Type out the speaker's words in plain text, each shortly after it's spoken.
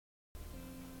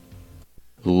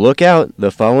Look out, the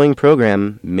following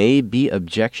program may be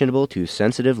objectionable to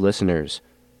sensitive listeners.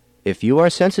 If you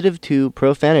are sensitive to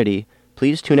profanity,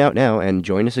 please tune out now and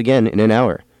join us again in an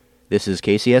hour. This is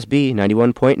KCSB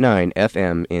 91.9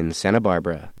 FM in Santa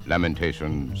Barbara.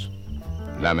 Lamentations,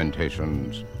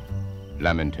 lamentations,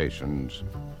 lamentations,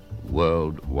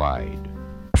 worldwide.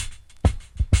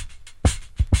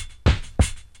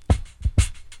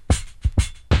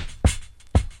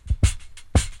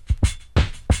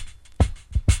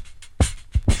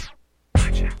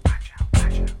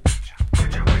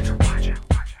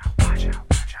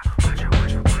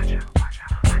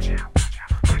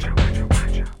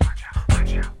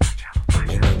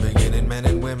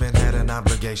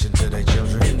 To their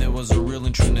children, and there was a real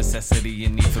and true necessity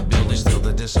and need for building. Still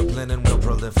the discipline and will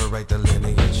proliferate the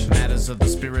lineage. Matters of the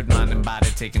spirit, mind, and body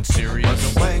taken serious.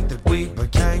 But the way that we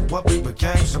became what we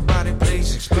became, somebody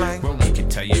please explain. Well, we can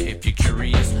tell you if you're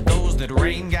curious. Those that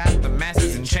reign got the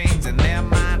masses in chains and their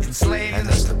minds enslaved. And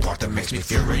that's the part that makes me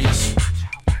furious.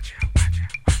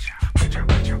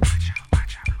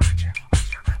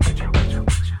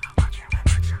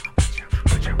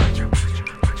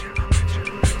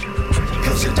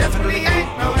 It definitely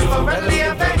ain't no info readily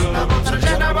available to the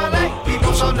general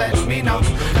people, so let me know.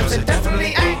 Cause it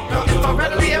definitely ain't no info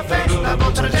readily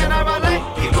available to the general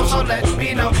people, so let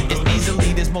me know. It's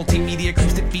easily this multimedia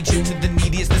acoustic feature to the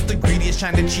neediest, it's the greediest,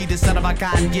 trying to cheat us out of our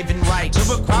God-given rights.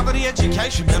 To a quality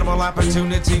education, minimal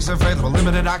opportunities available,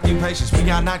 limited occupations, we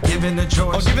are not given a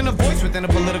choice. Or given a voice within a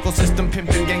political system,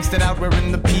 pimped and gangsted out,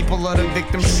 wherein the people are the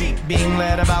victim sheep being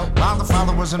led about. While the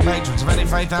followers and patrons of any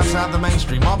faith outside the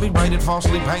mainstream all be rated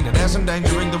falsely painted as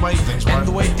endangering the way things work. And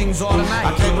the way things are tonight.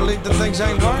 I can't believe that things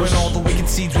ain't worse. When all the wicked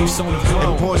seeds we've sown have grown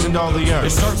and poisoned all the earth.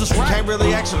 It serves us right. Can't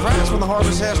really act surprised when the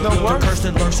harvest has no work. The curse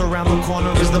that lurks around the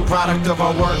corner is the product of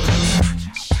our work.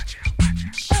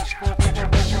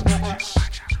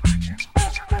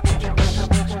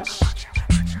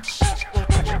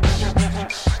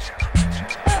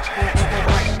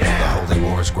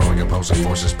 Opposing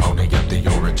forces pony up the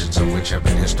origins of which have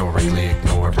been historically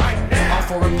ignored. Our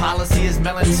foreign policy is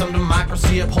melting some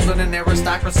democracy, upholding an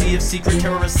aristocracy of secret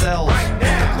terrorist cells.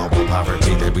 The global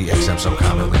poverty that we accept so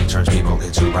commonly turns people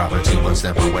into property one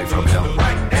step away from hell.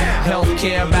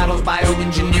 Healthcare battles,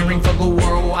 bioengineering for the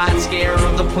worldwide scare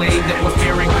of the plague that we're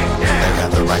fearing. They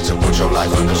got the right to put your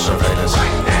life under surveillance.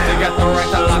 They got the right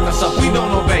to lock us up, we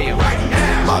don't obey them.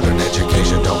 Modern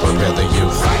education don't prepare the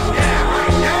youth.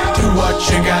 Do what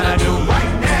you gotta do.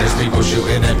 There's people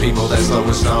shooting at people that slow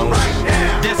as stones.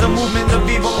 There's a movement of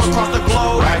evil across the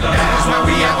globe. That's where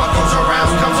we at, what goes around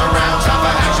comes around. Time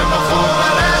for action before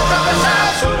the last brother's out.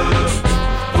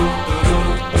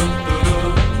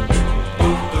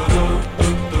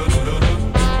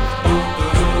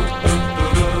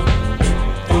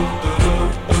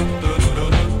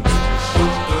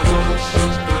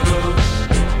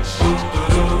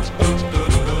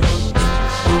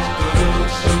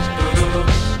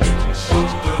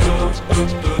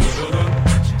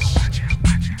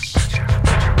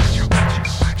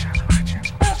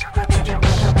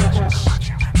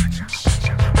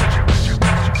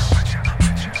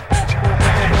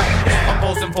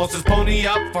 Forces pony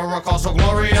up for a cause so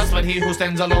glorious, but he who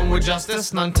stands alone with justice,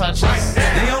 none touches.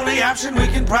 The only option we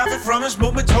can profit from is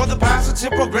movement toward the positive,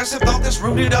 progressive thought that's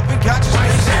rooted up in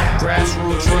consciousness.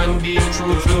 Grassroots run deep,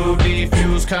 truth to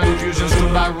defuse confusion,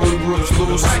 stood by rude groups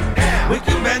loose. We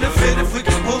can benefit if we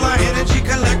can pull our energy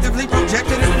collectively,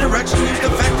 project it in a direction used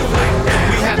effectively.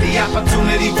 We have the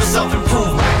opportunity for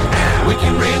self-improvement. We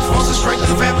can reinforce the strength of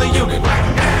the family unit.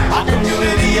 Our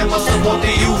community and must support the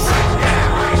youth.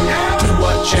 Do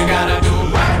what you gotta do.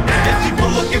 There's people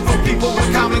looking for people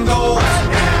with common goals.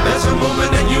 There's a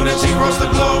movement and unity across the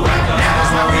globe.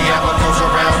 That's where we at, what goes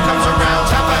around comes around.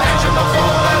 Time for action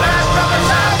before the last brother's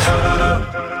out.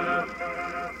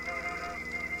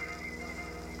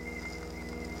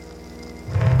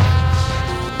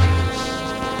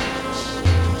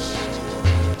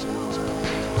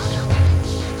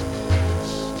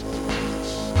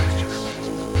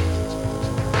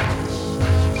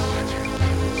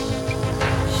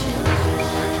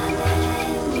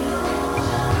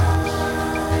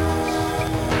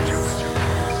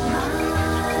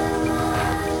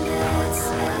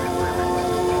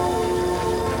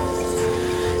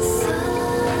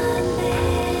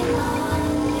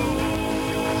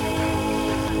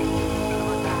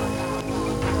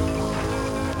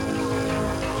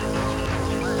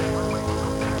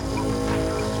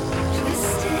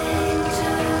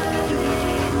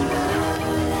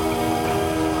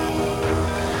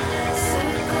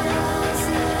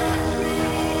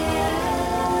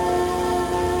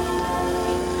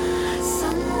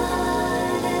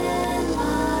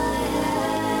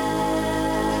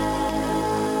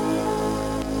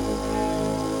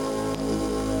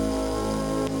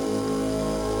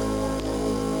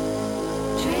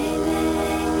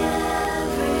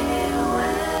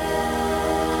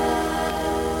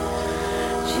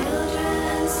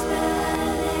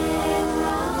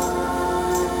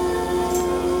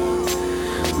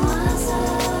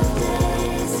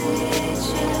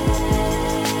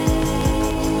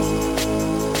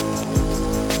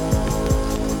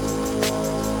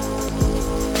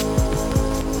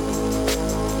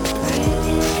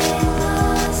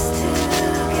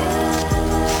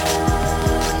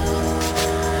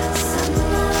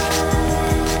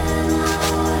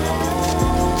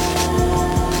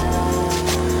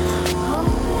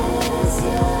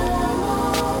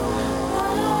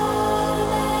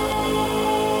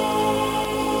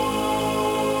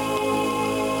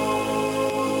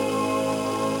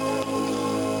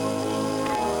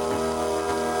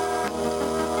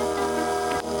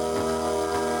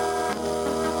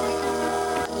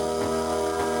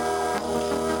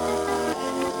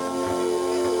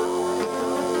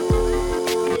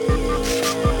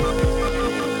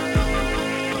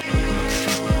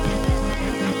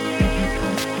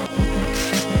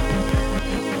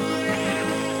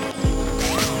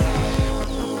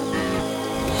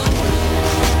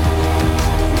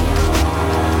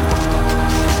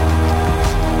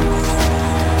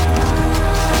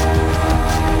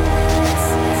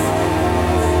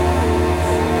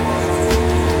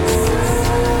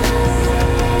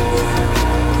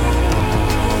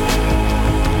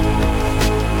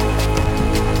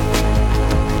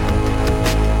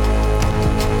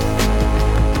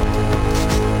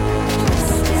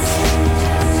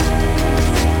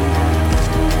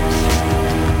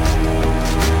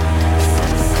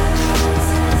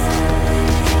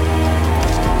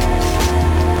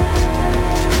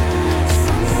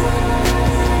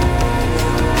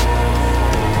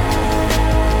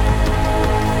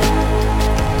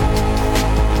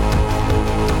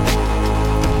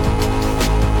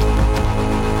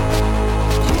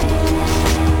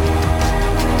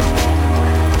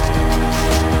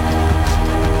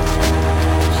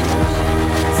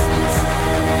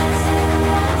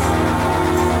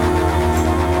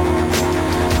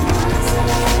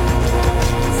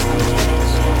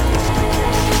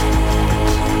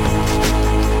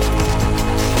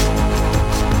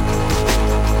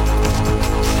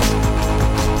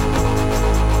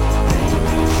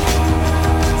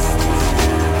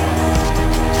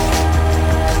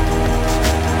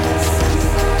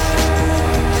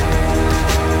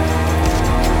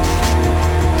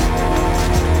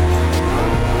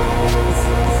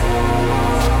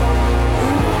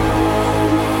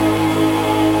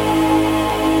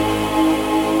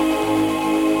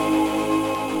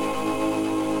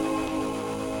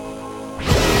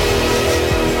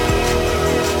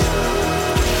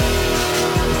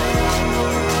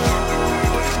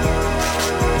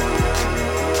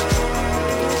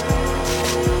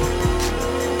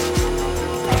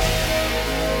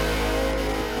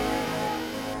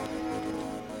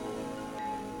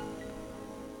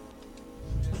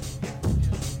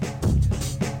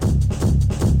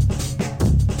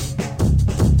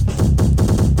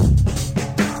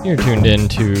 You're tuned in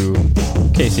to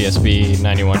KCSB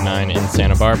 91.9 in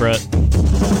Santa Barbara.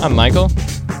 I'm Michael.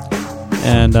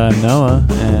 And I'm Noah,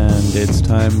 and it's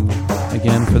time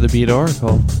again for the Beat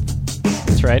Oracle.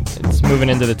 That's right. It's moving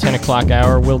into the 10 o'clock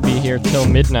hour. We'll be here till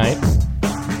midnight.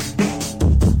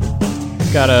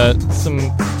 Got some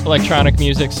electronic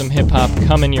music, some hip-hop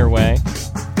coming your way.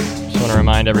 Just want to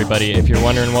remind everybody, if you're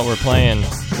wondering what we're playing,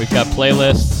 we've got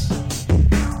playlists,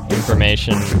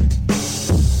 information,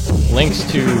 links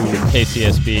to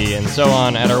KCSB, and so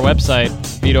on at our website,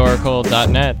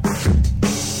 beatoracle.net.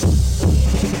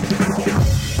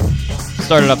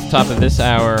 Started off the top of this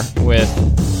hour with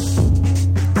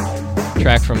a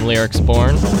track from Lyrics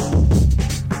Born.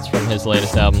 It's from his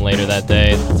latest album, Later That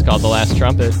Day. It's called The Last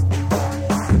Trumpet.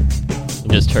 You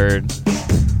just heard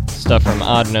stuff from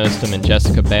Odd Nostum and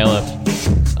Jessica Bailiff,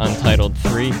 Untitled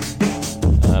 3,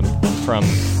 from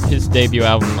his debut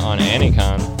album on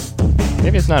Anycon.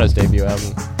 Maybe it's not his debut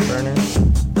album, Burner.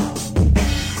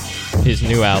 His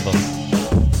new album.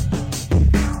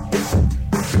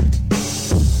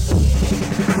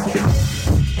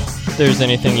 If there's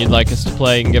anything you'd like us to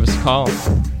play, you can give us a call.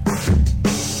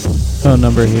 Phone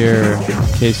number here,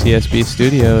 KCSB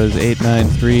Studio, is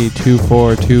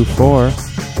 893-2424.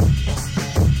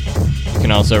 You can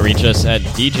also reach us at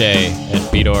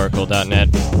dj@beatoracle.net.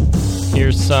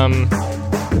 Here's some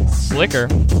Slicker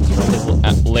from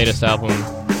his latest album,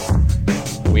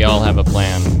 We All Have a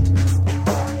Plan.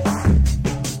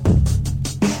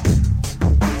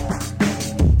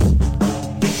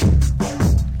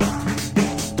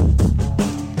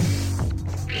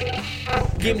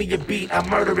 Give me a beat, I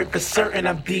murder it for certain,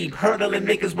 I'm deep. Hurdling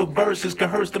niggas with verses,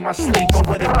 coerced in my sleep. On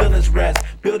where the villains rest,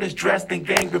 buildings dressed in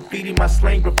gang graffiti. My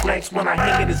slang reflects when I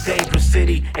hang in this dangerous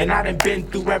city. And I done been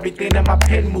through everything that my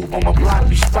pen move. On my block,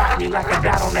 you spot me like I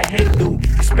got on a Hindu.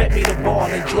 Expect me to ball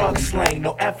and drug slang,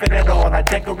 no effort at all. I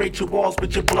decorate your walls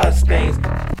with your blood stains.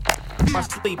 My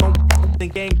sleep on the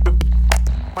gang,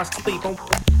 my sleep on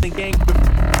the gang,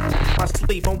 my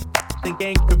sleep on the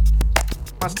gang,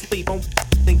 my sleep on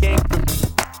the gang.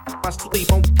 My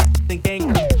sleep on the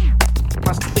gang.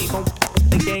 My sleep on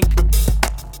the gang.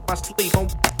 My sleep on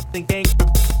the gang.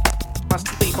 My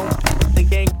sleep on the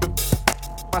gang.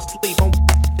 My sleep on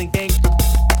the gang.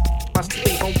 My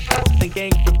sleep on the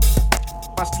gang.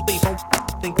 My sleep on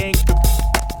the gang.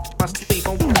 My sleep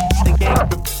on the gang.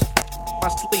 My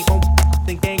sleep on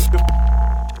the gang.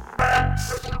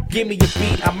 Give me a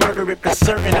beat, I murder it for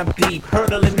certain, I'm deep.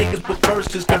 Hurdling niggas with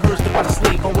verses, coerced in my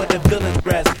sleep. On where the villains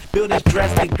rest, buildings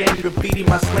dressed in gang graffiti.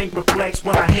 My slang reflects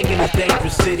when I hang in this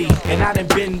dangerous city. And I done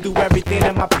been through everything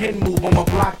that my pen move. On my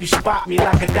block, you spot me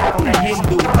like I got on a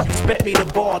Hindu. Expect me to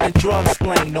ball and drug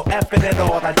slang, no effort at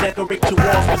all. I decorate your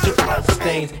walls with your blood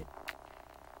stains.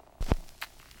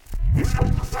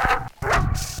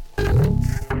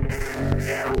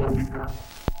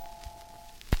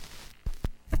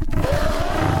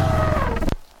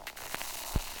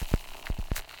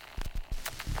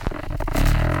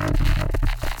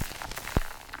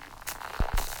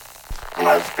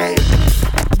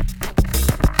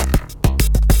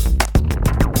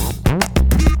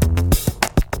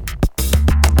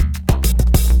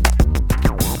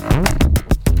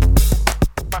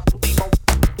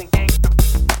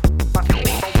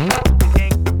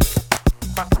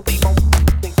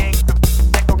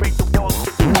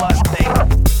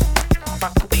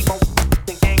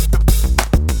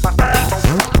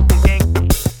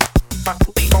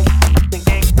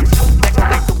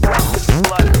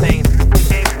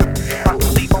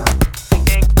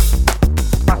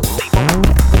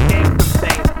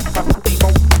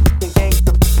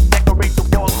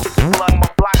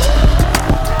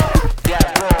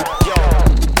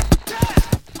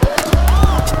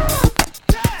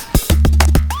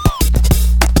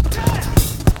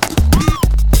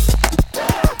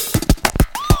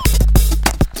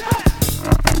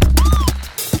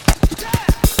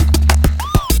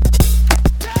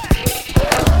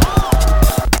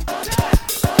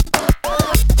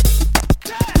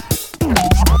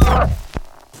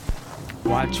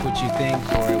 Watch what you think,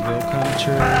 or it will come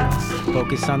true.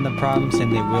 Focus on the problems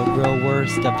and they will grow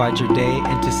worse. Divide your day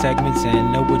into segments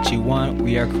and know what you want.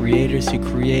 We are creators who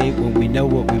create when we know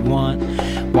what we want.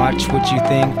 Watch what you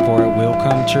think, for it will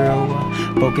come true.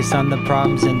 Focus on the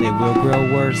problems and they will grow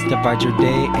worse. Divide your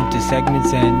day into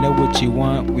segments and know what you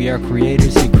want. We are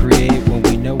creators who create when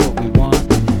we know what we want.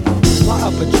 Law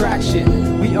of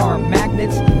attraction, we are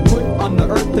magnets put on the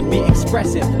earth to be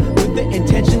expressive, with the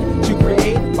intention to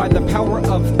create by the power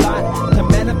of thought, to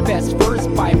manifest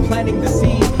first by planting the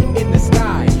seed in the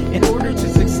sky. In order to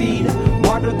succeed,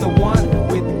 water the one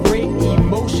with great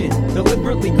emotion,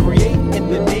 deliberately create in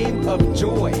the name of with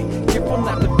joy. Careful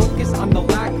not to focus on the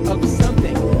lack of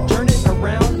something. Turn it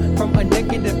around from a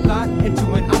negative thought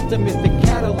into an optimistic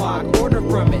catalog. Order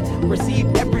from it. Receive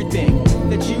everything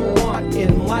that you want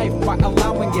in life by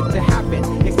allowing it to happen.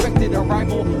 Expected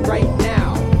arrival right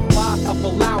now. Law of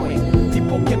allowing.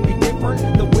 People can be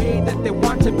different the way that they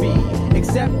want to be.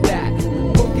 Accept that.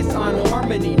 Focus on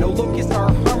harmony. No locus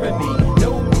or harmony.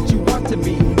 Know what you want to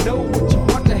be. Know what you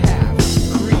want to have.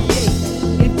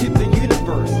 Create into the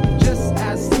universe just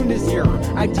as soon as your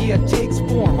idea takes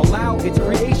form. Allow its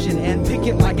creation and pick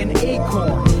it like an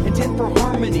acorn. Intend for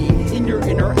harmony in your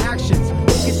interactions.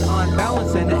 Focus on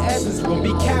balance and the essence will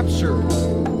be captured.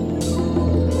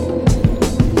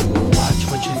 Watch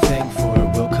what you think, for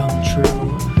it will come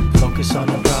true. Focus on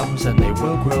the problems and they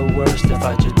will grow worse.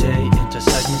 Divide your day into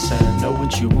segments and know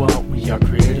what you want. We are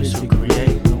creators who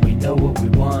create when we know what we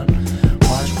want.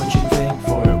 Watch what you think,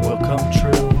 for it will come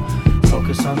true.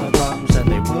 Focus on the problems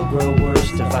and they will grow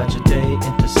worse. Divide your day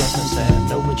into segments and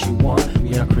know what you want.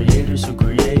 We are creators who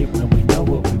create when we know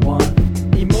what we want.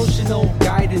 Emotional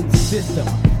guidance system.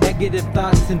 Negative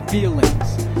thoughts and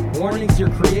feelings. Warnings you're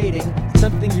creating.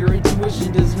 Something your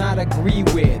intuition does not agree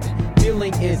with.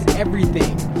 Feeling is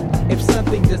everything. If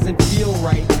something doesn't feel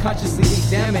right, consciously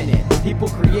examine it. People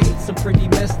create some pretty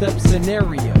messed up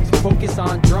scenarios. Focus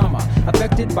on drama,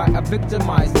 affected by a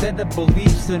victimized set of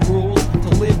beliefs and rules to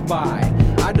live by.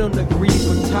 I don't agree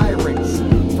with tyrants.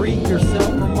 Free yourself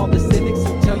from all the cynics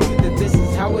who tell you that this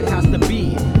is how it has to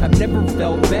be. I've never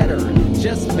felt better,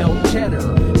 just melt cheddar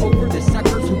over the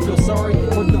suckers who feel sorry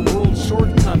for the world's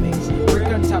shortcomings. Brick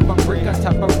on top of brick on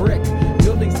top of brick.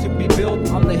 Buildings to be built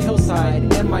on the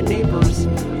hillside, and my neighbors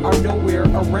are nowhere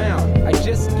around. I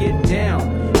just get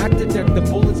down. I detect the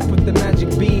bullets, put the magic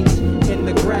beams in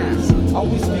the grass.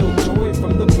 Always feel joy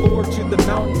from the floor to the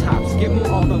mountaintops. Give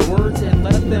them all the words and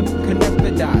let them connect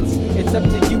the dots. It's up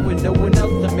to you and no one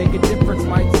else to make a difference.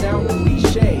 Might sound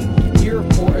cliche. Here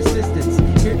for assistance,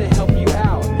 here to help you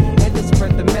out and to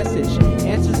spread the message.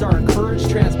 Answers are encouraged,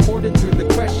 transported through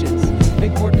the questions.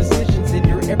 Make more decisions in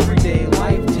your everyday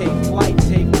life. Take flight,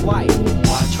 take flight.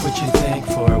 Watch what you think,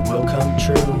 for it will come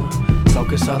true.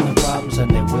 Focus on the problems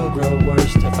and they will grow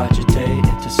worse. Divide your day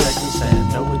into segments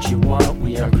and know what you want.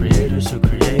 We are creators who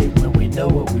create when we know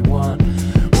what we want.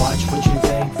 Watch what you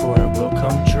think, for it will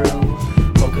come true.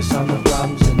 Focus on the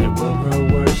problems and they will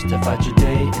grow worse. Divide your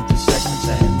day into segments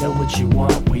and know what you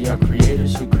want. We are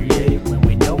creators who create when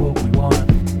we know what we want.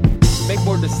 Make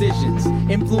more decisions.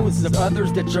 Influences of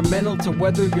others detrimental to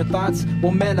whether your thoughts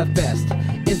will manifest.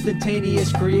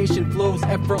 Instantaneous creation flows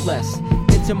effortless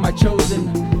into my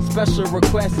chosen special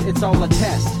request. It's all a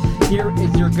test. Here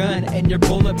is your gun and your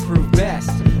bulletproof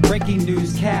vest. Breaking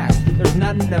news cast. There's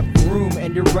not enough room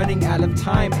and you're running out of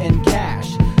time and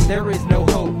cash. There is no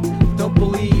hope. Don't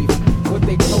believe what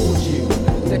they told you.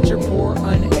 That your poor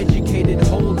uneducated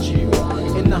holds you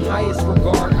in the highest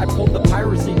regard. I pulled the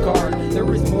piracy card.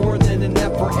 There is more than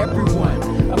enough for everyone.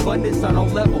 Abundance on all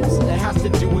levels. It has to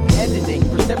do with editing,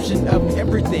 perception of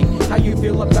everything, how you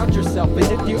feel about yourself.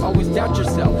 And if you always doubt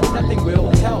yourself, nothing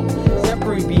will help.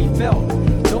 Suffering be felt.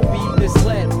 Don't be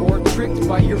misled or tricked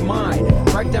by your mind.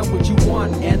 Write down what you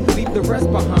want and leave the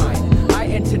rest behind. I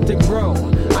intend to grow.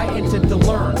 I intend to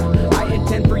learn. I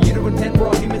intend for you to intend for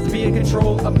all humans to be in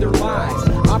control of their lives.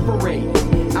 Operate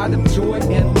out of joy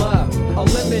and love.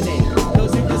 Eliminate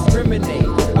those who discriminate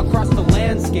across the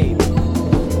landscape.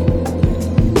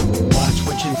 Watch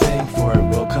what you think, for it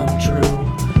will come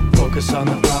true. Focus on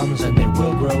the problems and they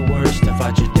will grow worse.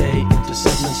 Divide your day into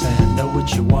segments and know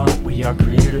what you want. We are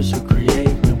creators who create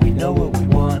when we know what we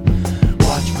want.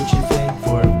 Watch what you think,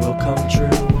 for it will come true.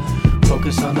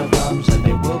 Focus on the problems and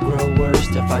they will grow worse.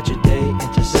 Divide your day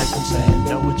into segments and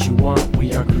know what you want.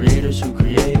 We are creators who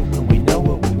create when we know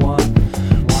what we want.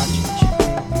 Watch what you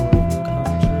think, for it will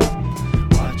come true.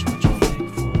 Watch what you think,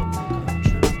 for it will come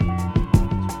true.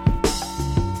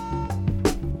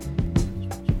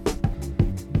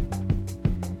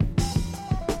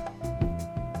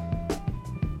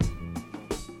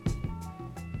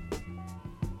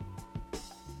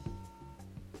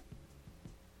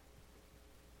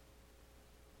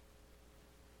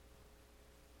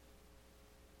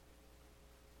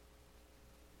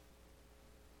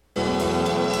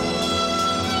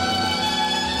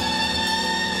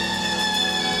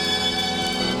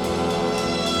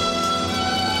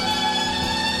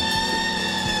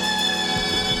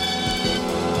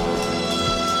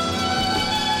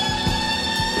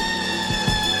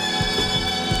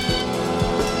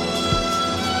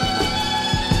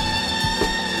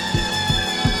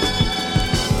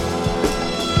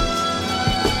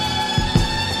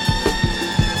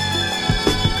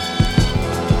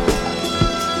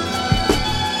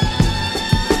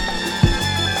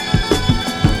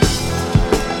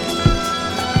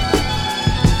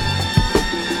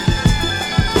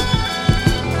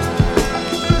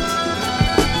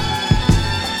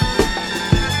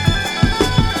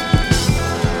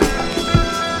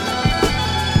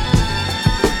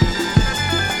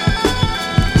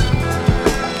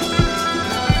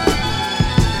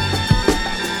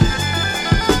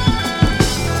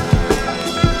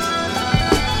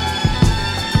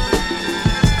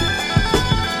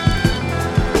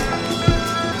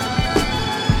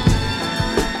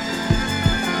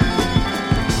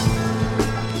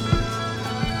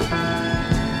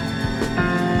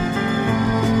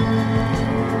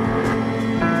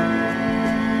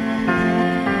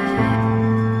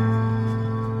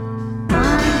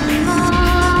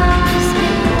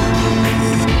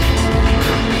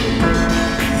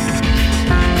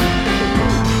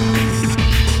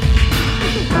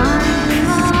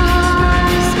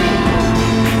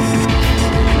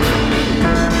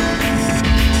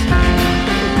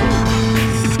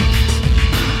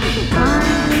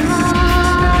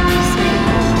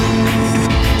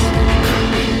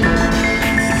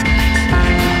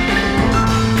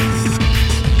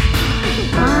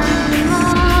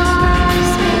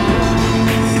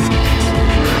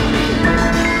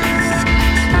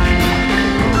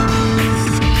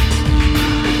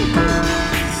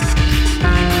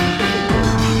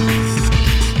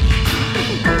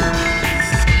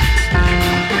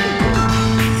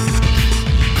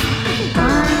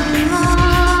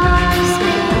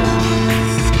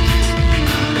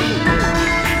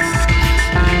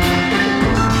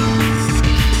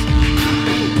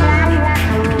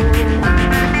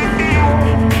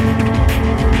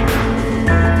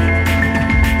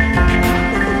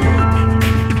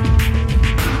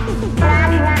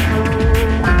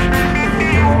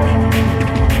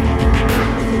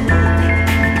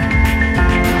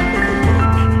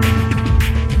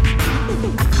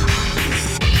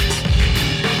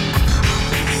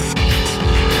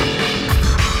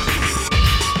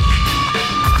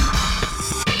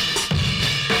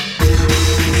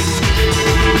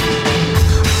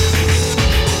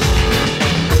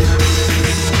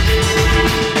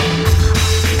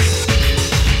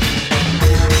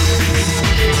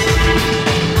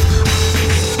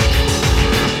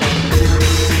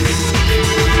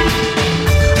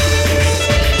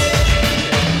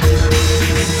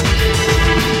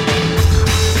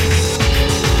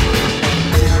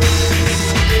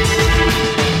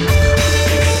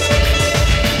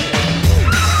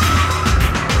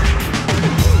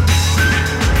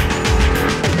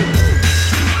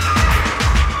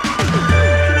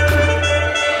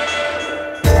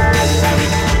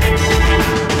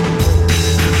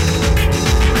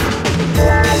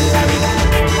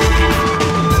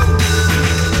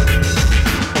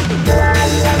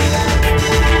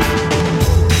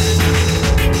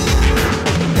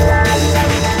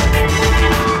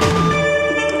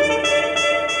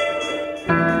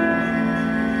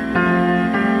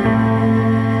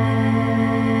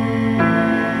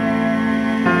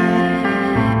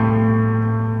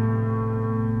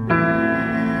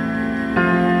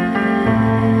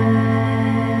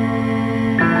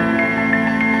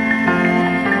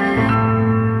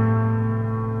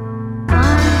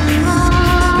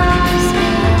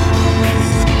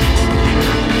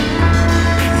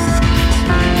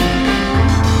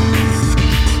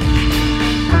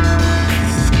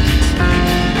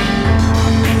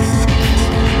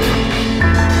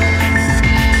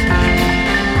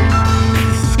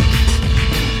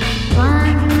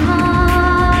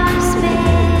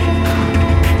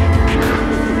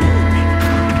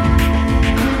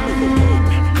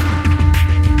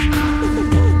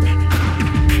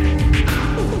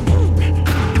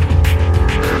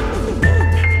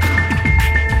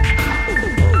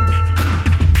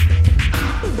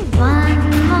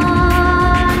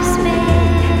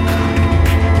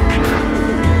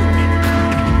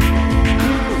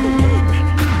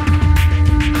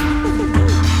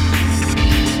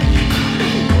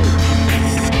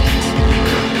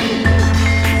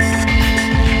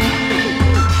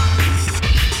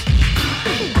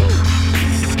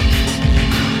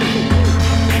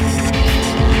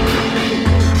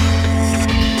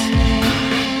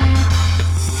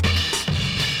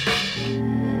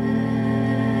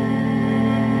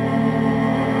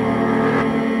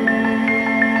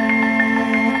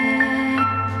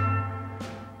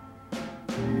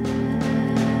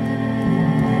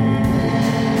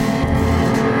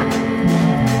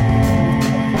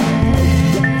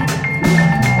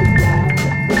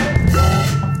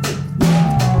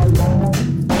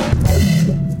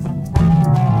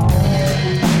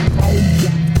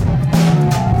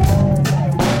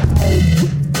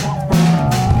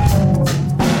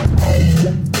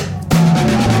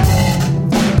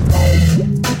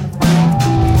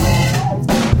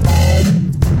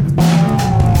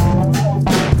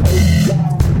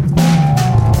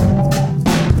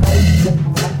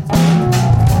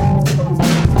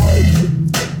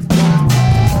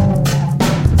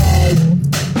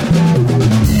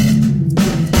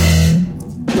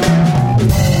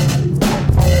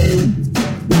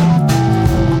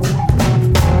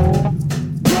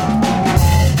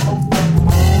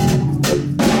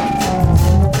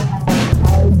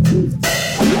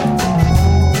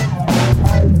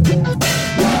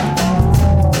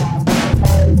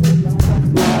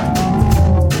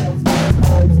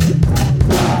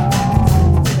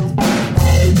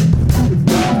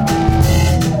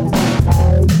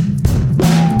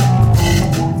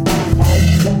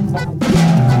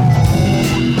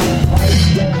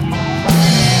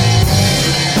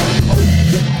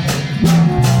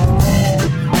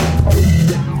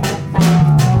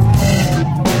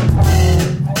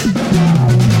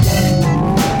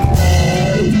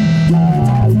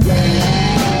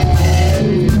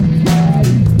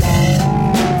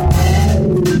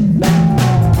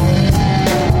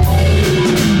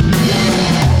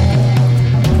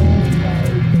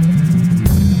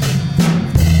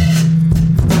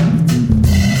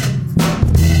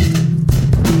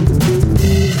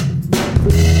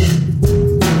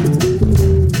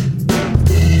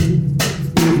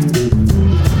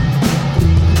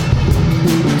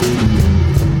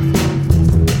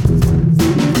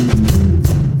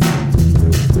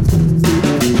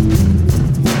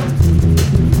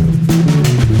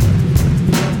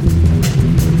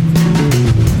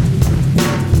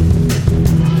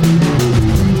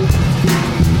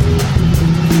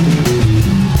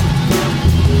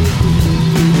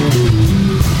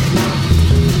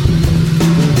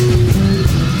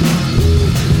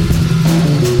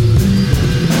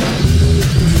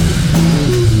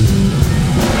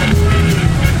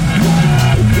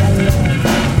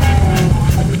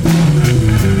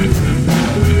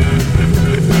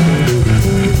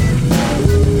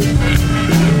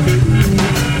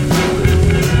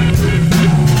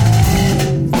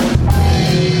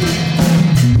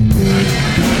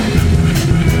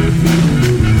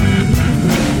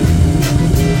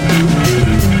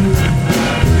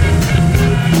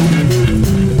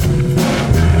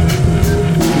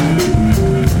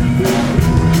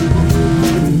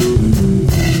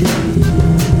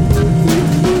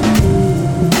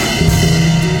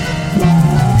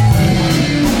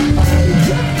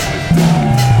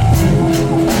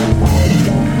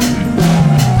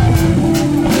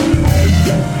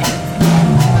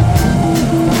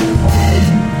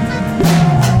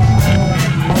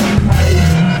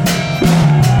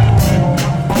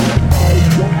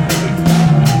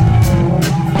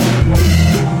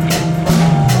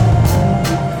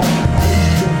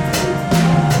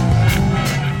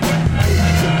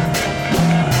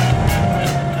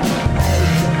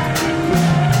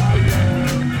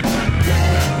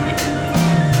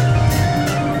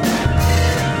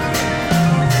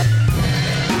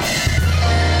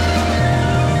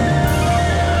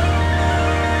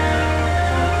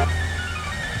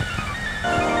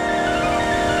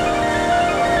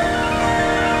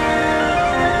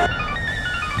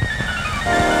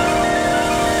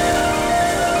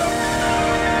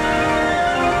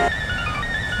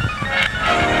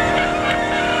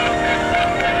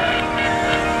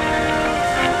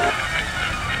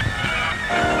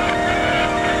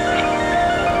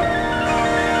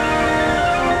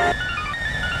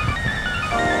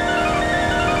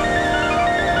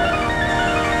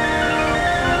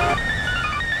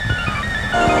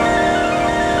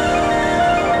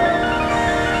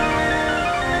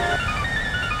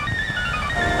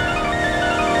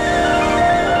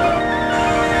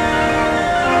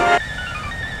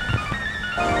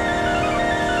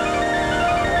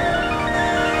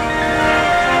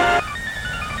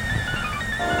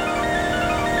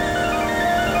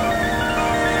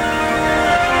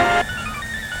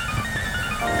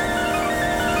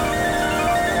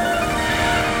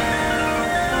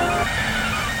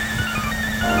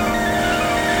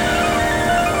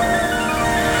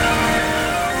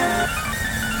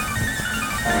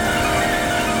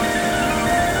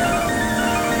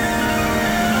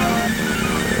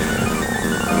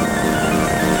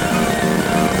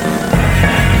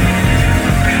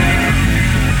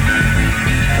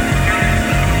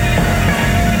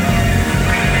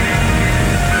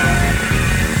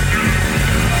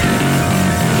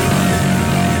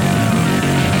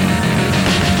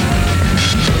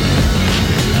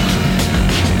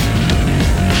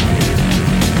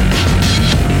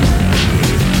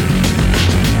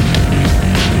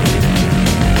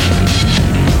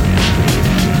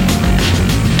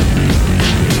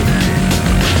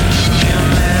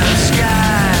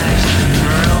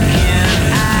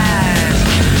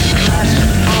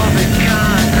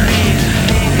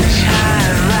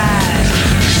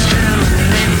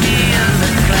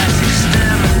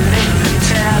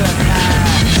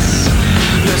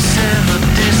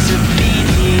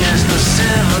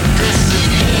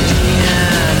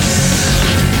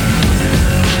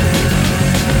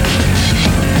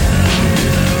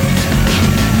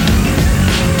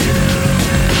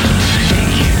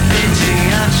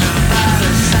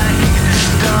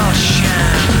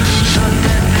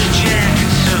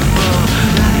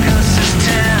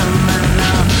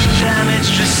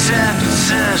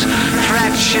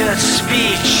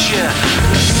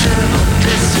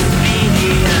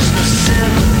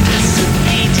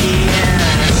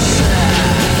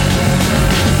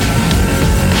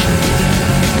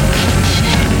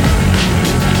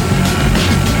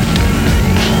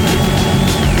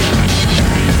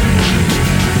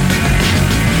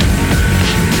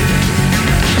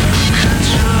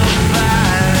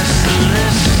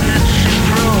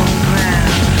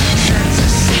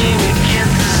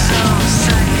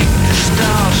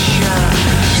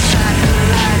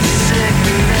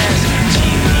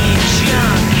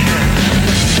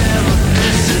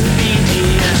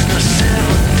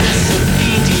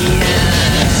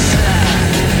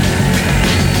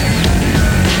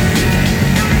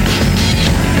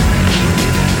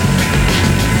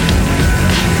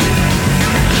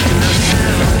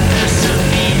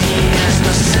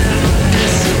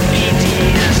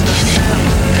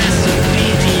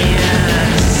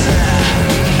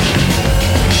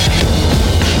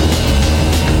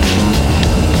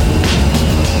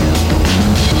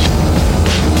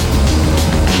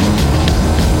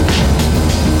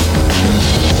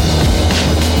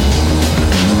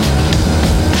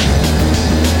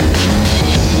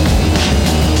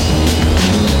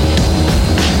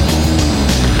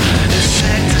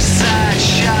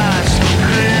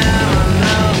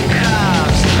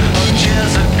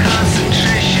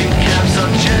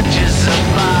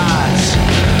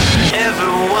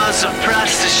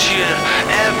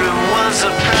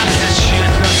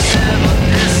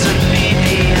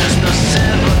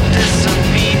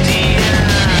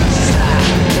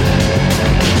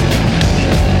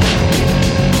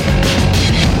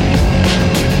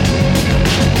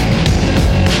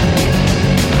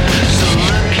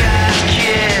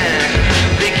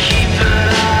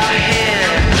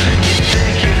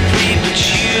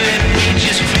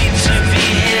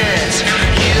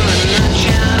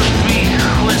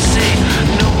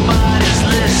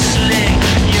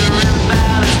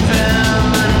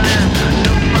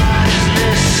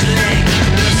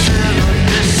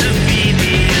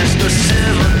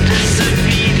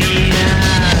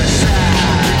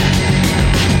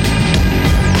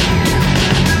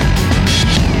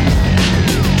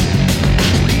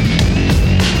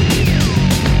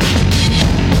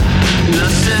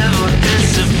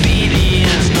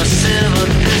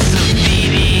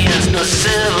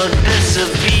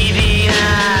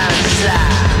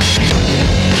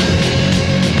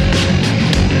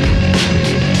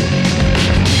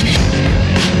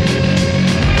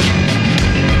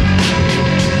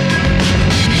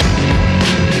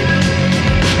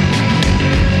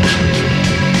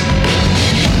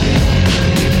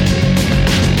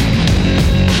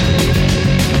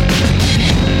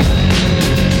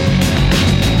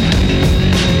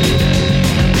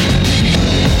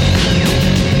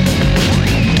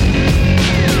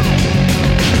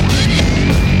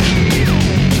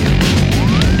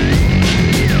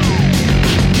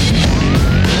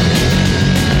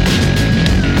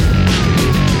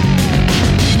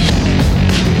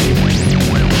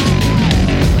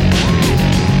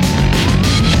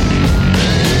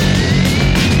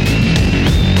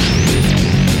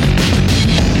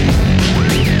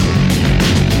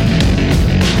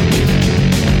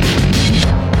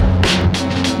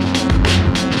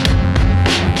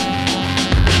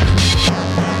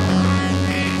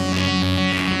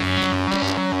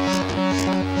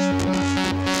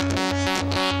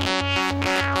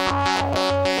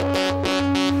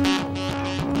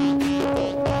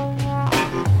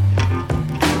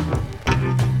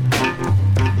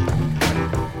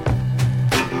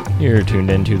 You're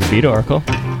tuned into the Beat Oracle.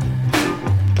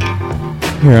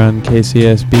 Here on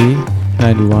KCSB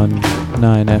 91.9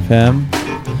 FM,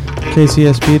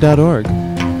 kcsb.org.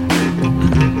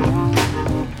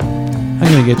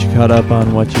 I'm going to get you caught up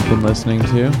on what you've been listening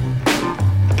to.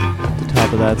 At the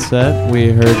top of that set, we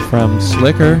heard from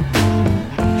Slicker.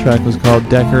 The track was called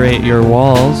Decorate Your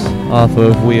Walls, off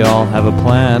of We All Have a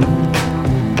Plan.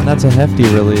 That's a hefty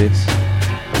release.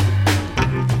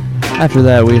 After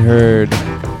that, we heard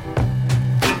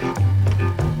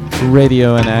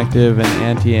Radio Inactive and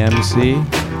Anti-MC.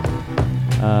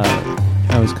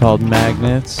 That was called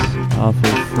Magnets, off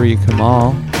of Free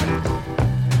Kamal.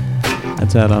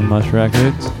 That's out on Mush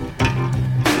Records.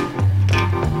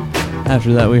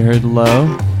 After that, we heard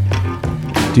Low,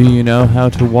 Do You Know How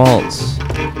to Waltz,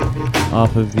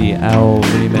 off of the Owl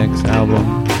Remix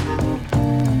album.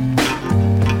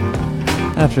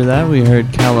 After that, we heard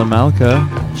Kalamalka,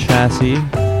 Chassis,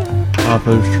 off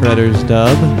of Shredder's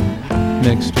Dub,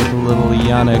 mixed with a little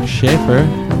Yannick Schaefer.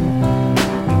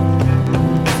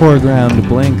 Foreground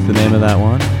Blink, the name of that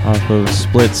one, off of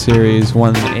Split Series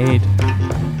 1 and 8.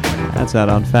 That's out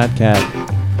on Fat Cat.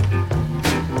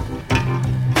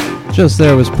 Just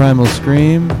there was Primal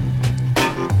Scream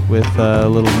with a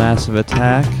little Massive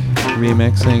Attack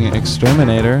remixing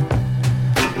Exterminator.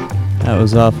 That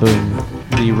was off of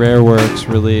the Rareworks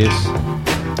release.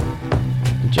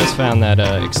 Just found that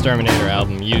Exterminator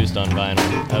album used on vinyl.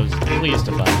 I was pleased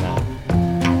to find that.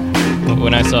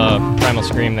 When I saw Primal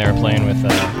Scream, they were playing with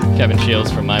Kevin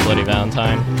Shields from My Bloody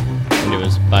Valentine, and it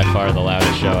was by far the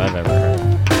loudest show I've ever heard.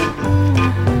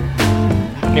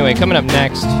 Anyway, coming up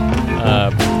next,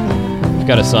 we've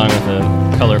got a song with a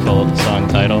colorful song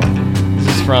title. This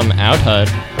is from Out HUD.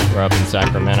 We're up in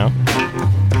Sacramento.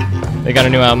 They got a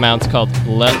new album out. It's called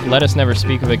Let Us Never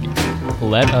Speak of It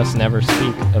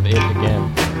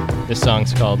Again. This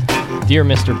song's called Dear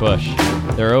Mr. Bush.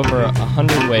 There are over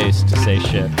 100 ways to say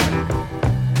shit.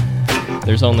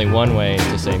 There's only one way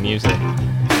to say music.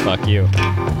 Fuck you.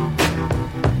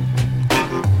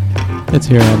 It's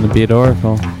here on the Beat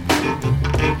Oracle.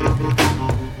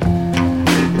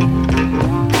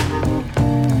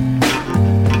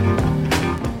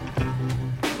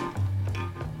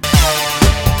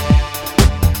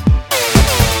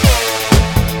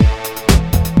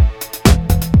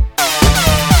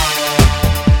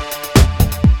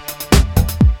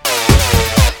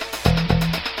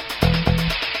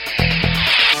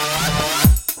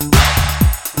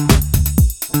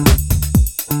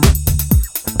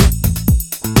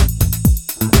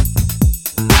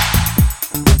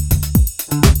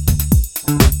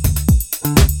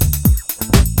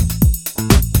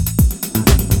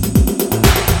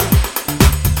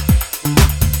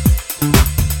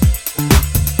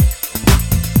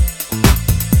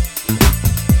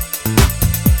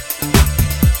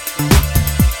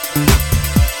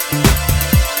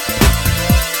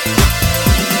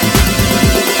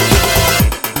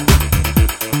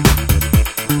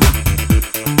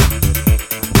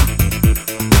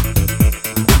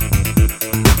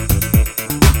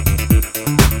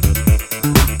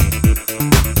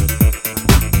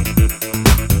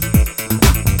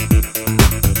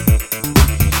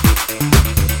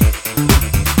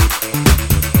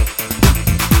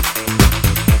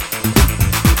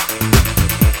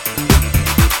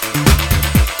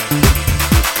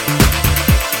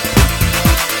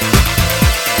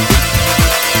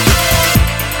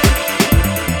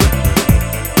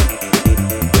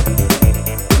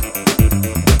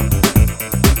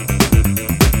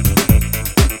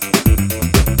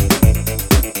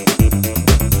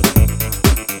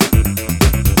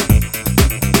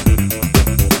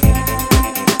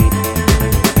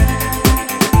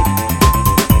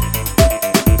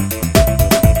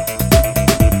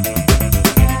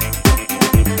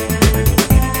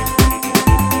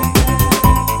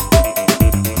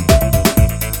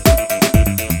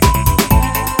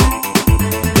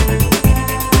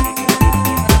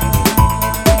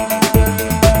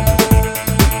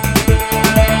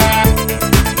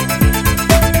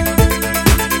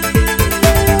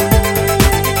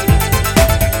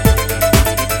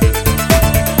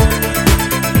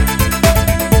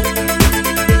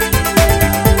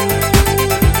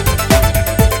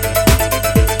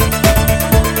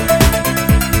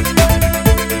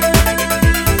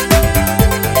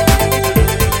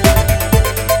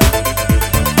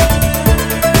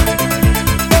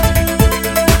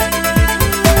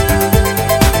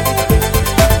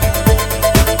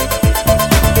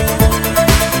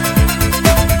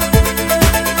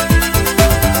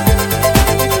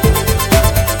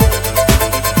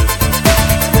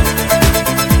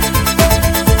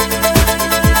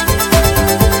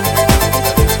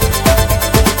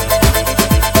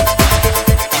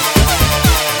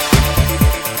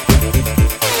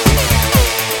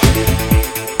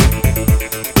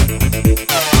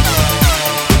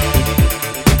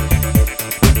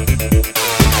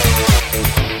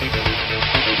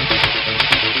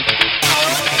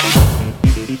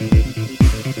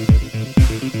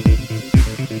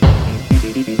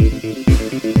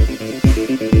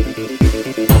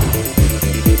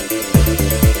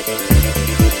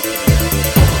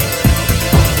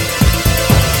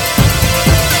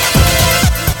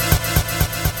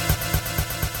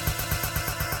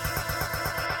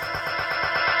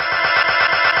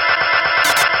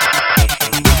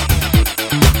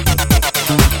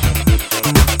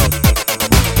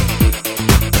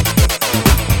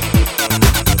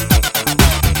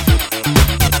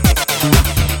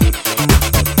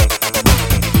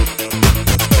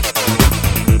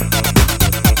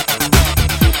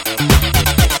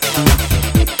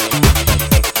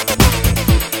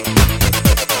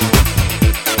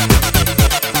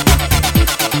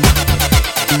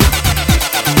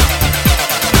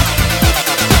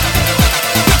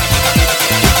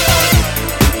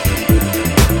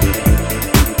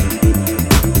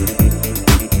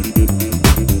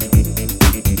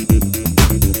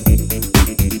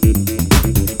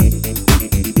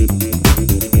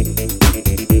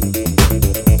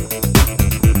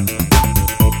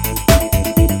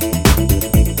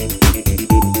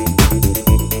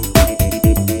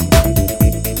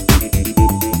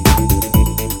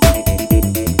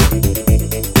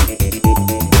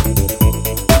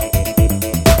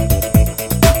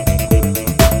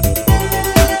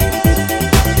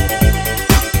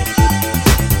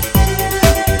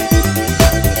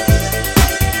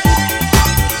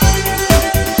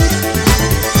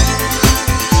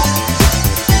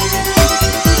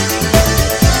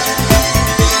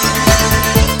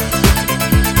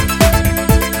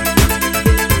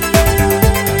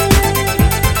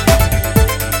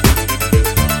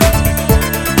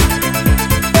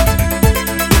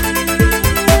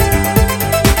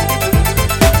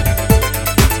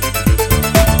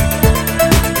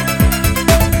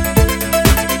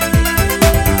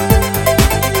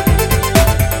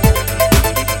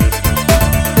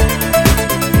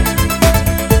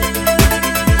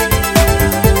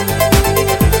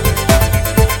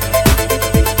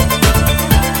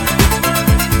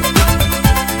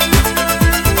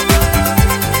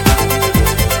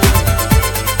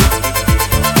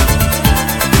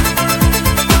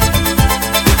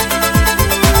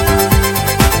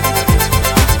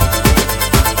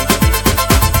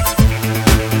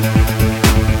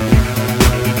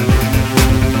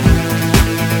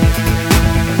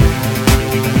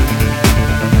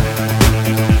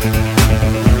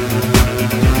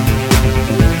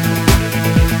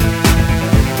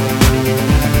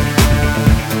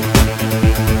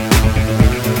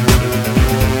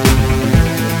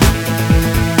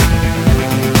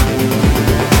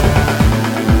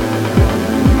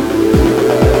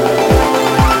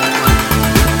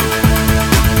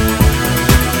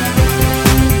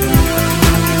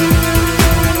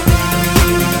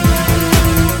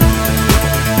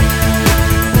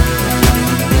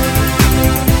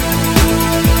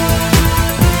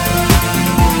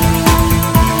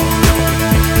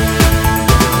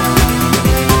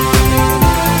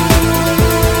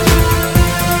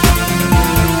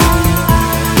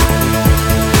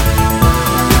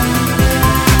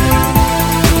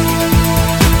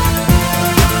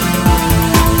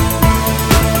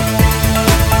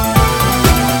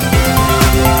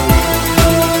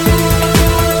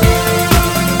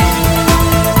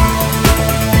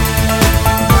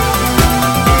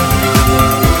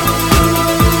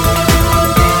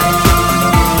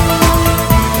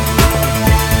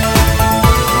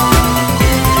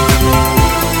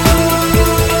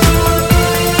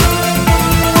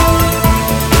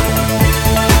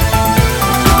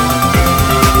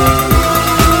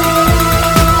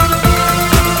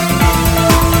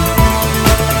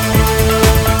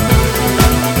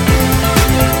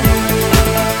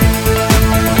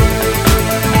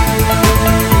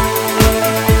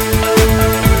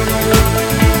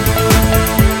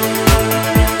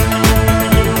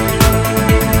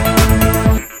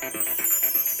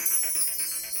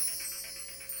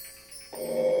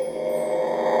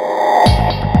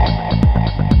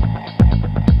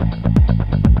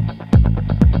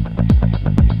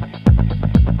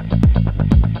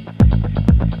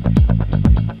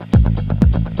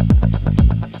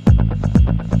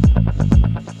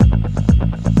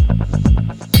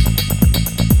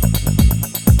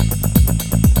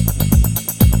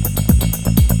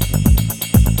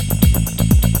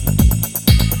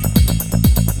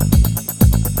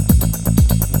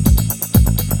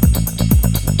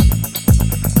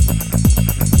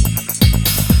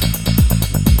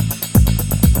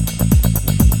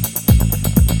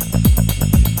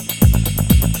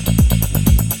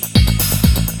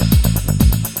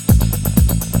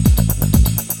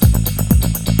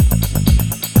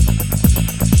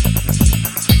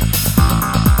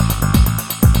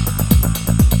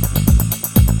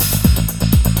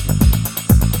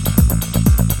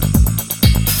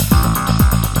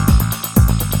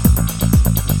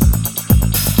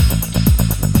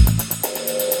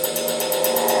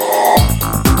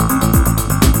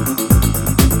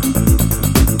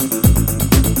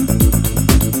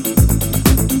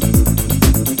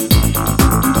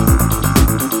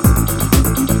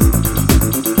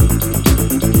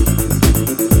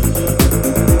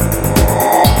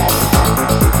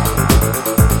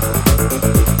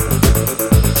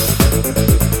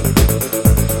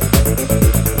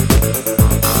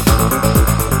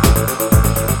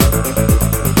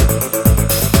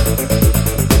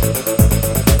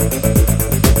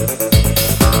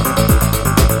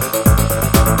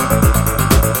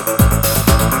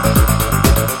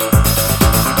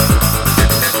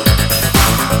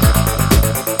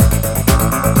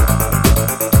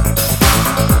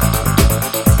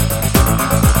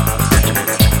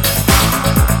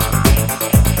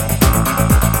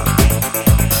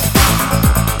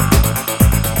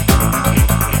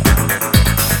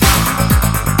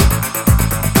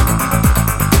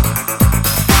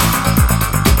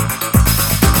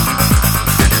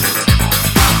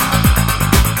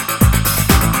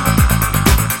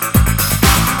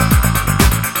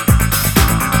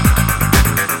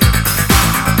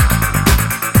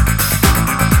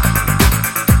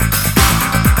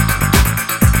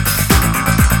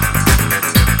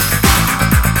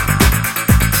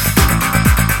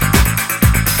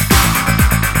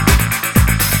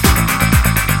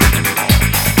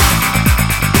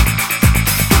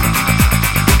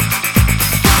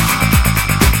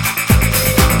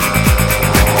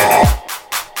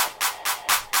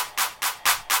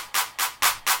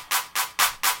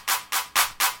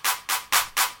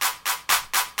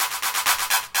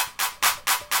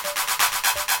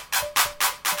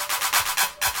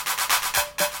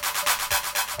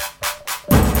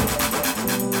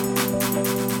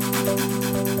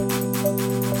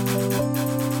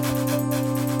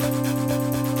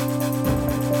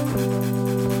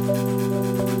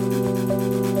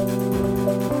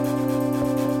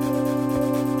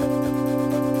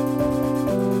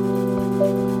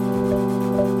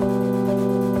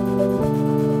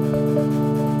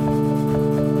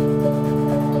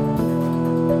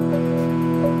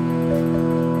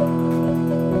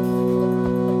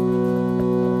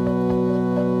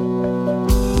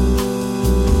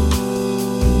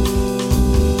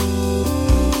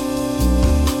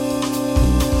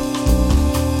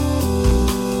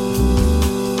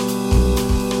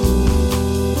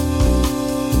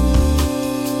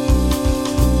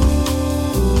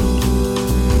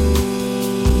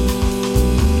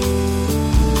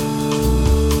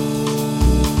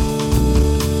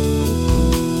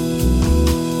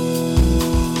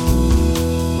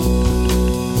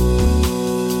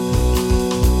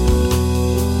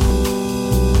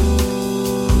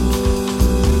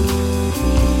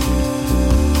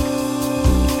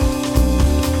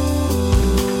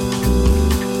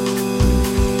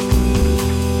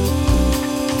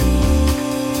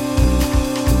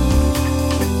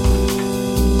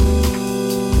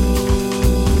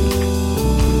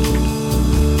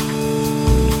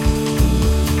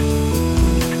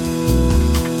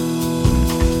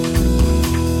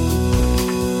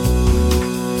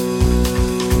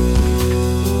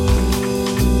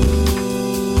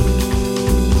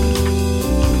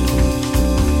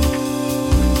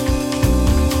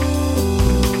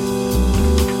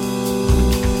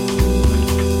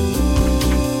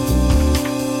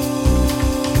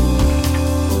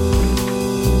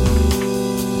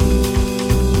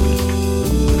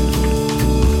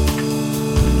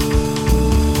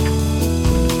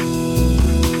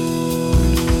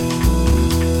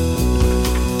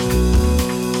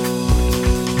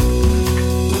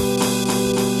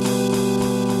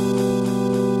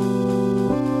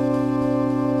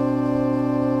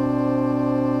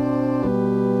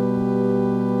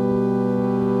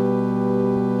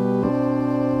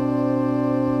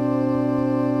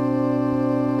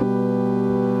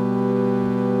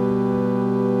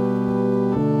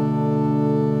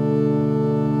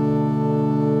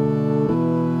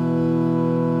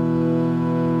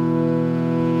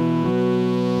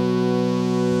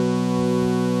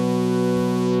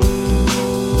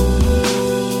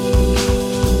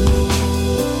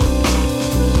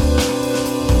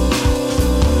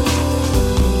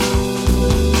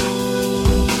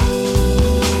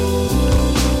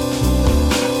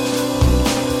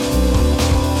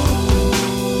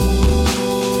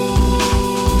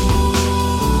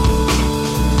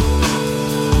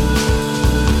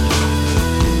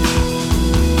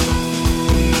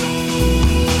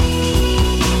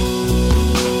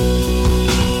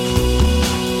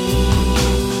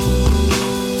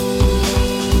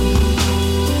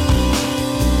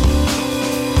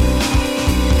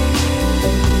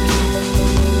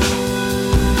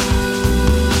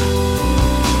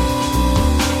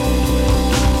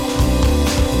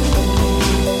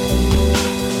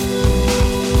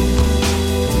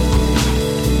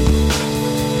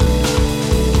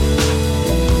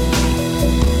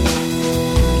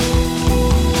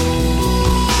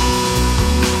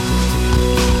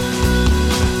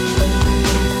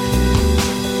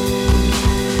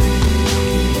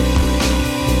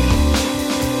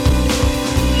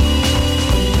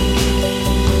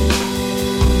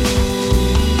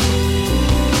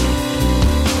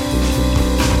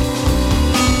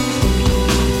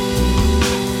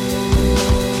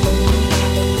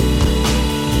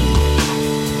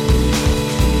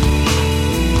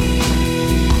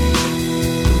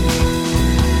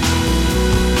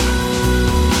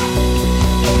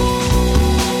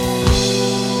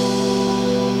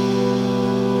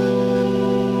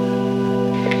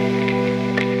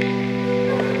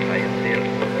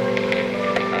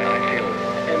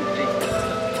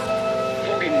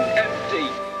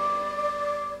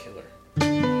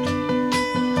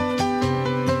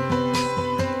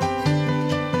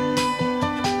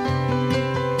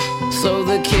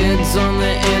 friends on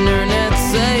the internet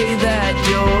say that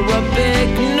you're a big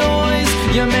noise.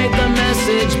 You made the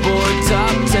message board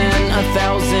top 10,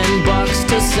 $1,000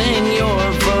 to sing your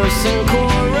verse and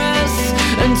chorus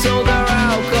until their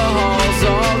alcohol's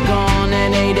all gone,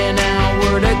 and 8 an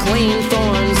hour to clean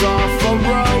thorns off of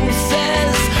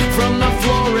roses from the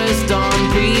florist on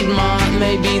Piedmont.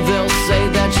 Maybe they'll say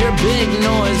that your big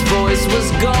noise voice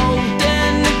was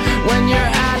golden when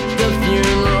you're at the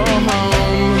funeral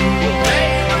home. They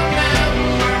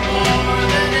remember more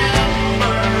than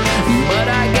ever, but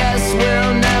I guess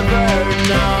we'll never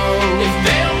know if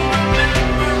they'll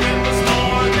remember it was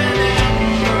more than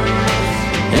ever.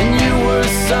 And you were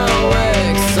so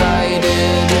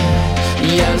excited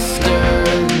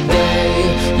yesterday.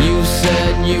 You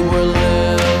said you were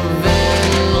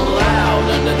living loud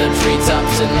under the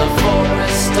treetops in the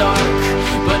forest dark,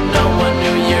 but no one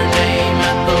knew your name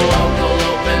at the local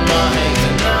open mic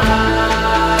tonight.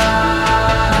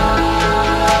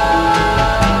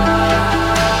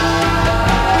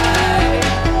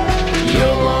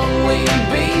 You'll only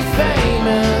be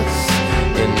famous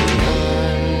in the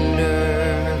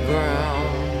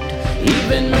underground.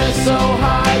 Even Miss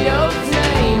Ohio's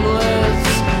nameless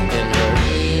in her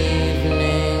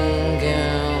evening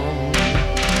gown.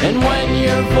 And when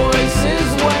your voice is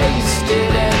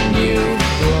wasted and you've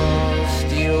lost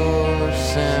your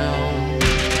sound,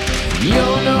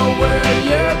 you'll know where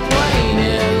your plane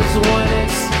is when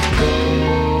it's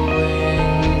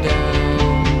going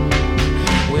down.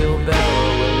 We'll bellow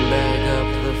and bag up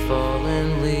the fallen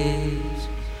leaves.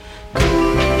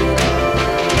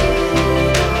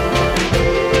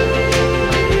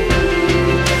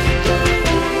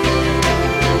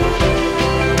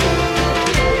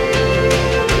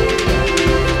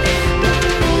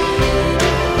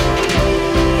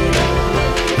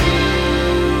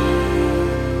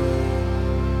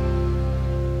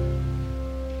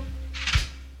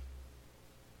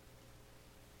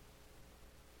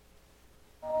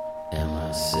 Am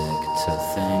I sick to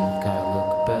think I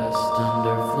look best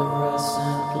under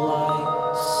fluorescent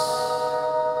lights?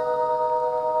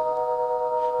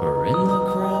 Or in the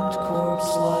cramped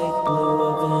corpse light blue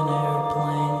of an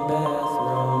airplane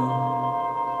bathroom?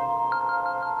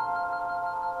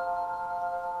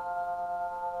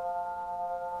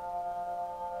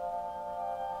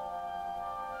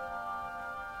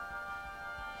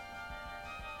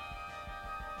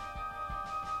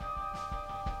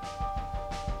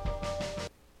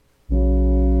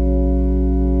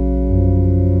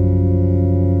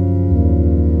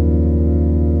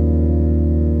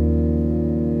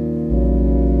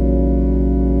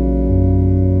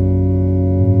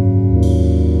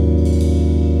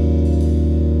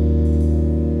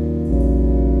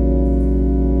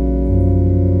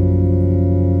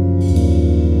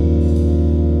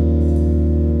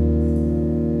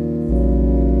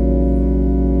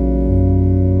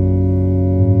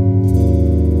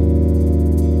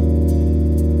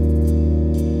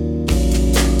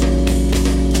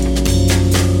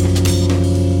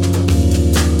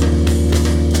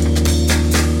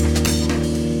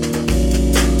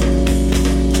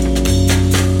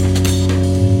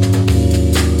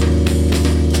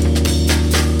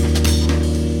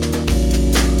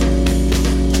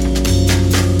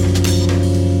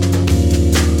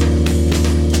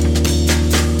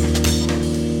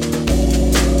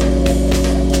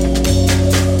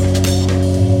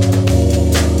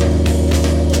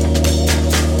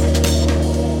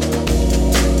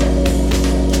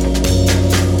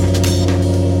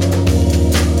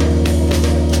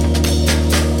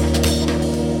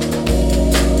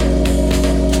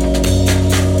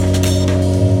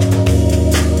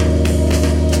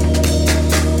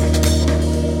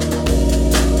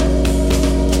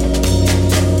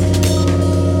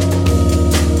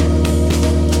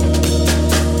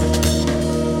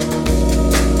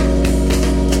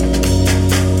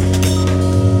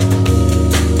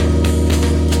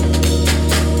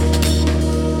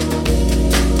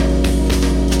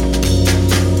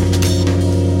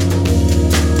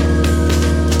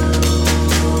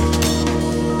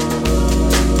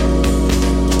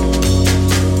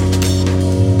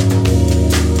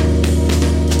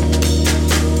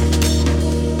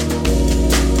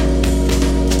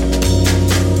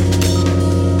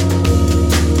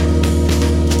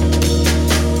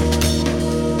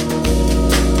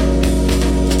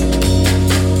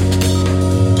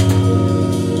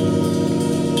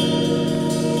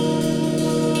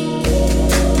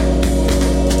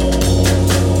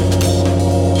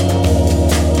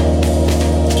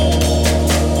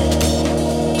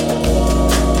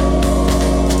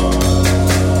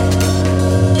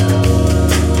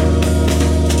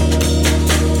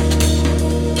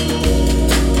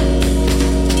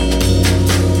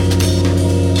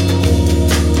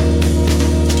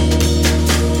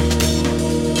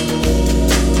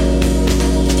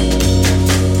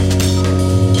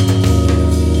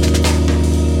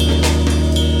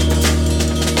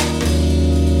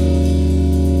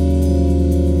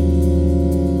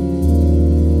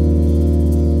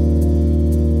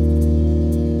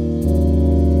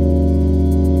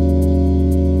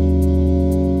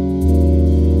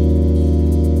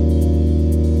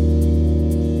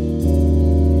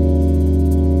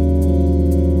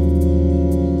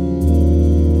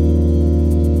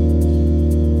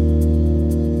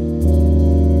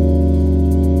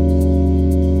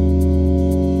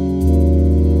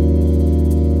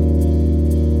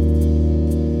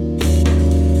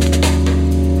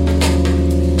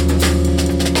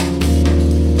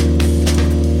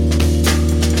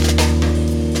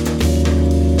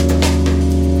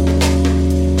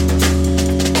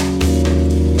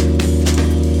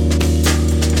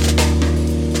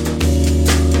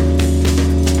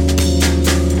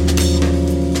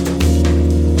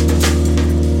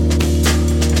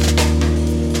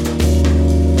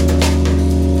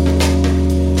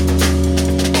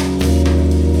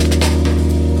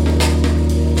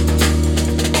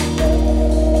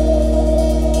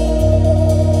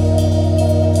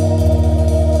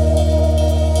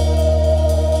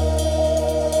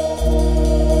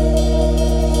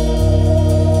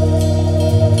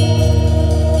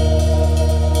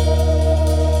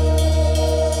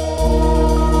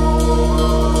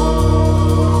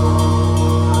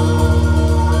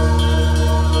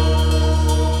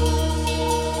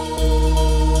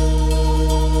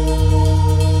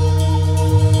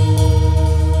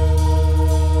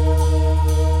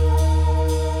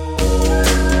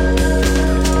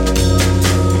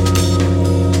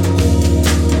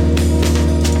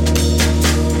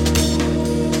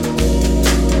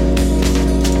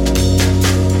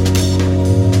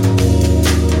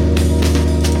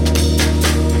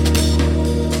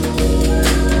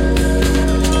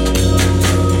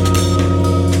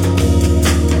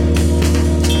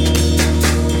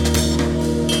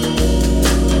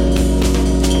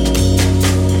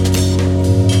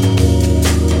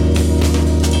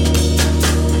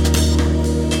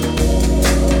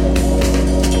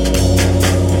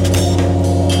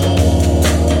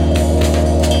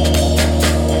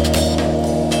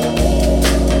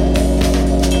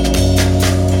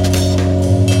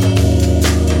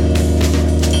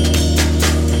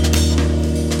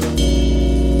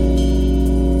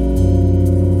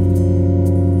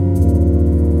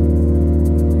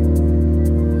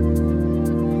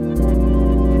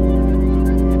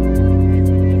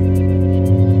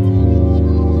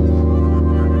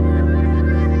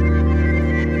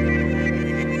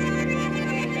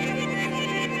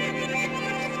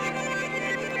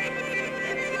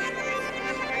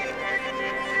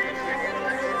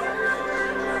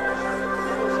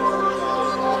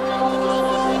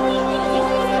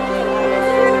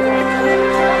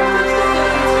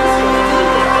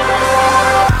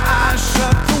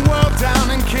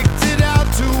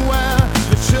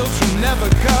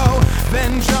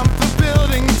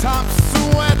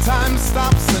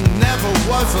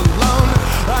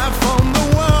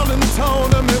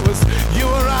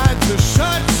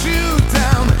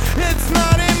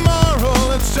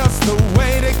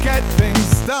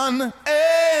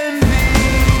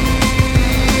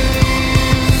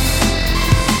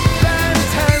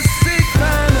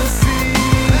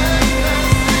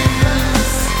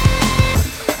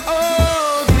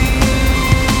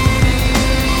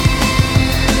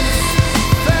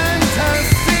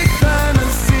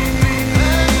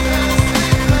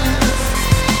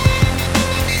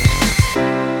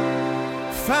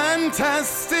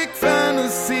 fantastic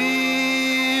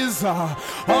fantasies are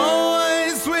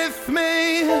always with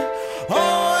me,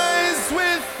 always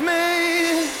with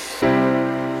me.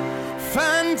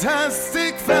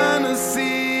 Fantastic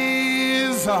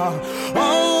fantasies are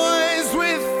always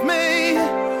with me,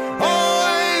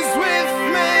 always with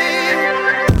me.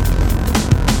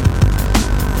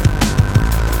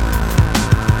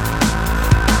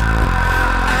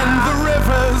 And the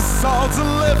rivers all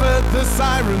delivered, the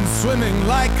sirens swimming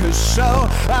like a show.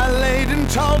 I laid in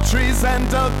tall trees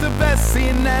and of the best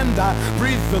scene, and I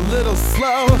breathed a little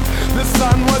slow. The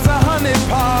sun was a honey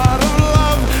pot of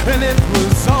love, and it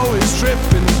was always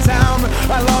dripping down.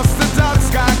 I lost the dark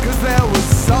sky cause there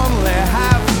was only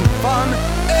having fun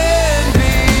in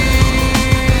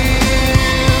these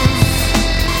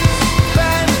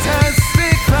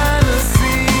fantastic fantasies.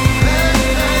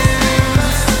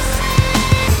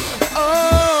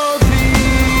 Oh,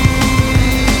 these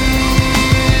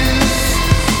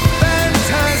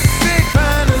fantastic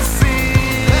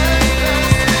fantasies.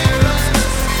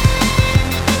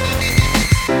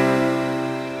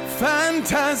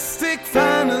 Fantastic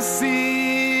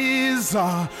fantasies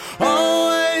are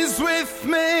always with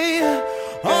me,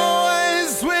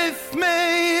 always with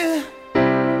me.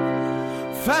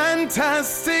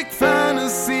 Fantastic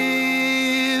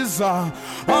fantasies are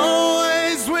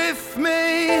always with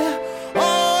me,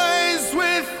 always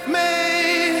with me.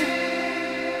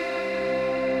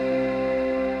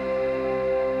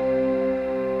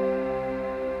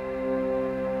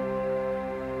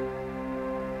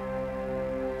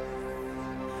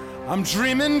 I'm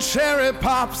dreaming cherry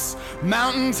pops,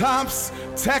 mountaintops,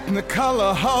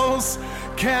 technicolor hoes,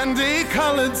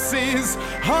 candy-colored seas,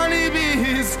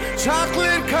 honeybees,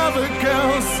 chocolate-covered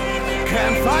girls.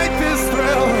 Can't fight this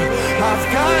thrill, I've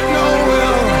got no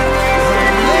will.